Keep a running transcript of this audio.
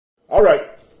All right.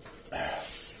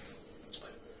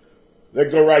 Let's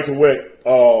go right to what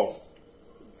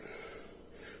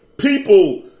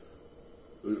people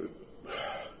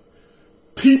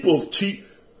teach.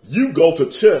 You go to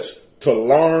church to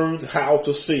learn how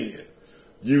to sin.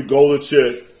 You go to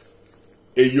church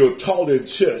and you're taught in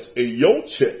church, in your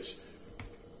church.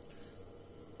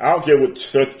 I don't care what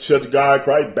church of God,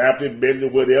 Christ, Baptist,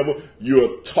 Methodist, whatever.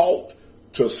 You're taught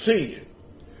to sin.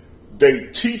 They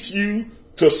teach you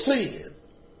to sin.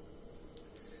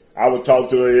 I would talk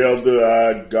to an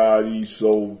elder. God, he's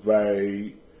so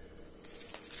vain.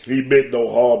 He meant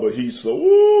no harm, but he's so,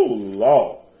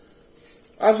 Lord.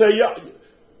 I say, y'all,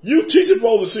 you teaching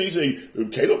folks to sin.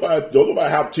 Don't nobody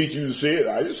have to teach you to sin.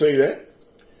 I didn't say that.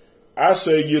 I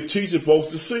say you're teaching folks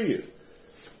to sin.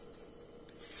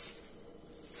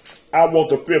 I want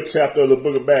the 5th chapter of the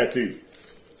book of Matthew.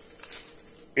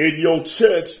 In your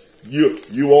church, you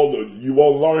want to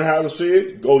learn how to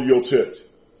sin? Go to your church.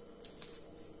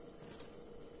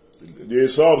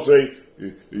 There's some say,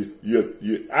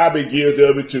 I been guilty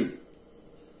of it too.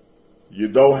 You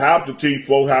don't have to teach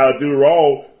folks how to do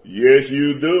wrong. Yes,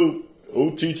 you do.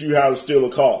 Who teach you how to steal a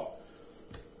car?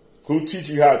 Who teach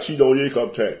you how to cheat on your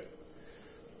income tax?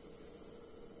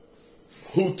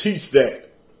 Who teach that?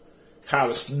 How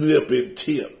to snip and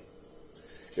tip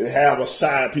and have a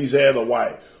side piece and a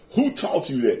wife. Who taught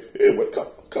you that? Anyway,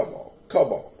 come on.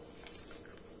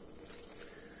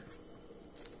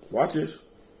 Watch this.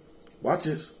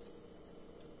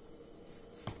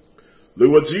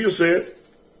 Look what Jesus said.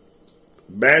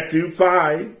 Matthew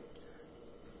 5,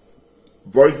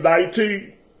 verse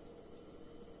 19.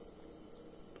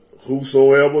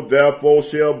 Whosoever therefore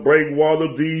shall break one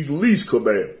of these least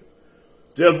commandments,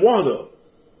 just one of them,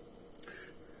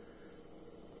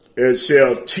 and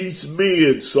shall teach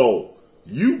men so.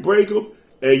 You break them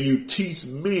and you teach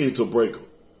men to break them,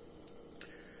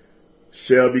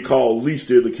 shall be called least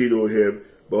in the kingdom of heaven.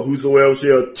 But whosoever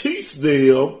shall teach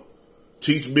them,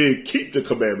 teach men, keep the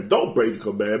commandment. Don't break the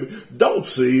commandment. Don't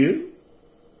sin.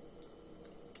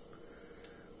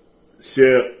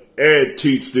 Shall and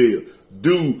teach them.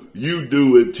 Do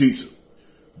and teach them.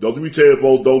 Don't be telling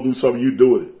folks don't do something, you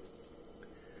doing it.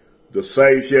 The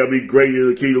same shall be great in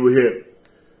the kingdom of heaven.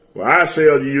 Well, I say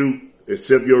unto you,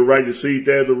 except your right to see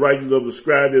that the righteousness of the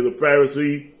scribe and the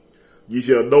Pharisee, ye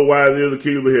shall no wise enter the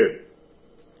kingdom of heaven.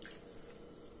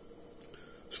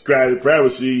 Scribe and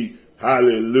Pharisee,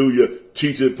 hallelujah,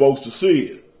 teaching folks to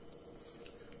sin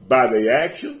by their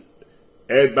action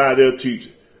and by their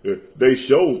teaching. They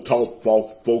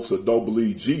taught folks that don't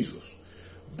believe Jesus.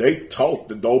 They taught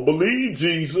that don't believe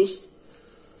Jesus.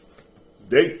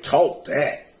 They taught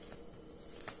that.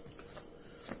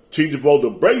 Teaching folks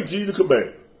to break Jesus'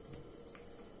 commandment.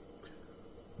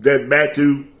 Then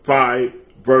Matthew 5,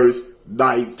 verse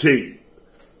 19.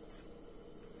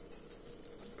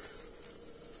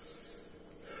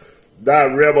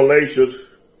 Now Revelation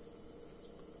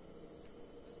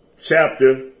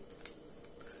chapter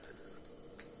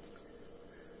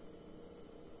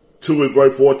 2 and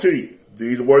verse 14.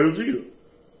 These are words of Jesus.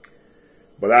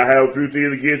 But I have a few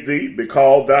things against thee,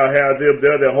 because thou hast them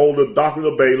there that hold the doctrine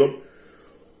of Balaam,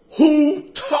 who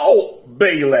taught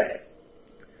Balak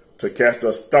to cast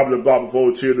a stumbling block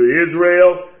before the children of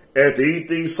Israel, and to eat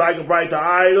things sacrificed to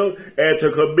idols, and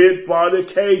to commit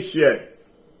fornication.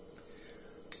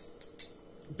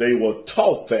 They were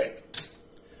taught that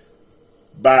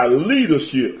by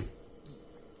leadership.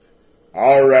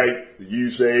 All right, you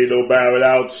say ain't nobody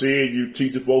without sin, you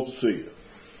teach the folks to sin.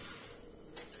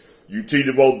 You teach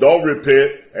the folks don't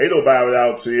repent, ain't nobody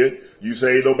without sin. You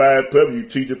say ain't nobody perfect, you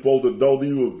teach the folks that don't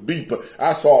even be perfect.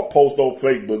 I saw a post on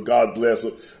Facebook, God bless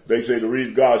them. They say the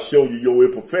reason God showed you your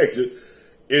imperfection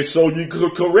is so you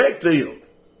could correct them.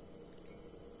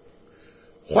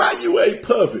 Why you ain't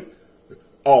perfect?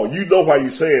 Oh, you know why you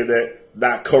saying that.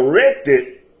 Now correct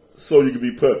it so you can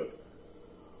be perfect.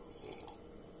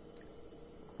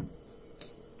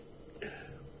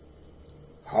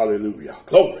 Hallelujah.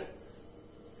 Glory.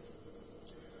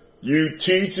 You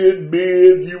teaching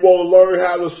men, you want to learn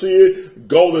how to sin,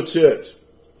 go to church.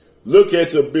 Look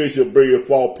at your bishop bringing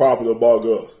false prophet among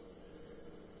us.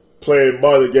 Playing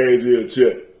money games in the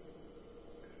church.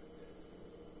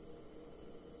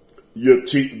 You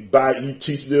teach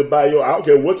them by your, I don't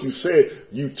care what you said,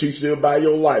 you teach them by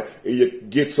your life. And you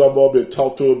get some of them and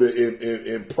talk to them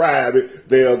in private.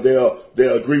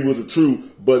 They'll agree with the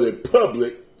truth. But in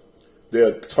public,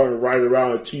 they'll turn right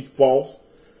around and teach false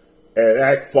and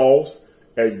act false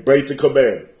and break the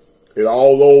commandment. And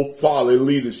although following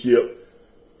leadership,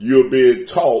 you're being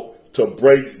taught to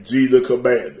break Jesus'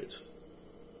 commandments.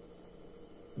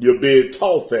 You're being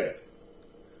taught that.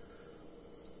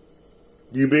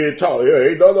 You being taught. Yeah,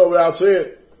 ain't nothing without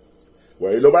sin.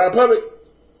 Well, ain't nobody perfect.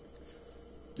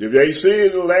 If you ain't seen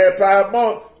it in the last 5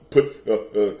 months,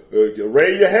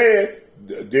 raise your hand.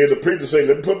 Then the preacher say,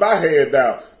 let me put my hand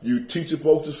down. You teaching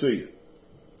folks to see it.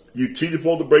 You teaching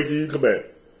folks to break the commandment.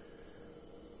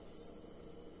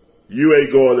 You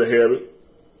ain't going to heaven.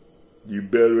 You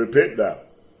better repent now.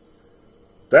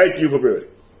 Thank you for being.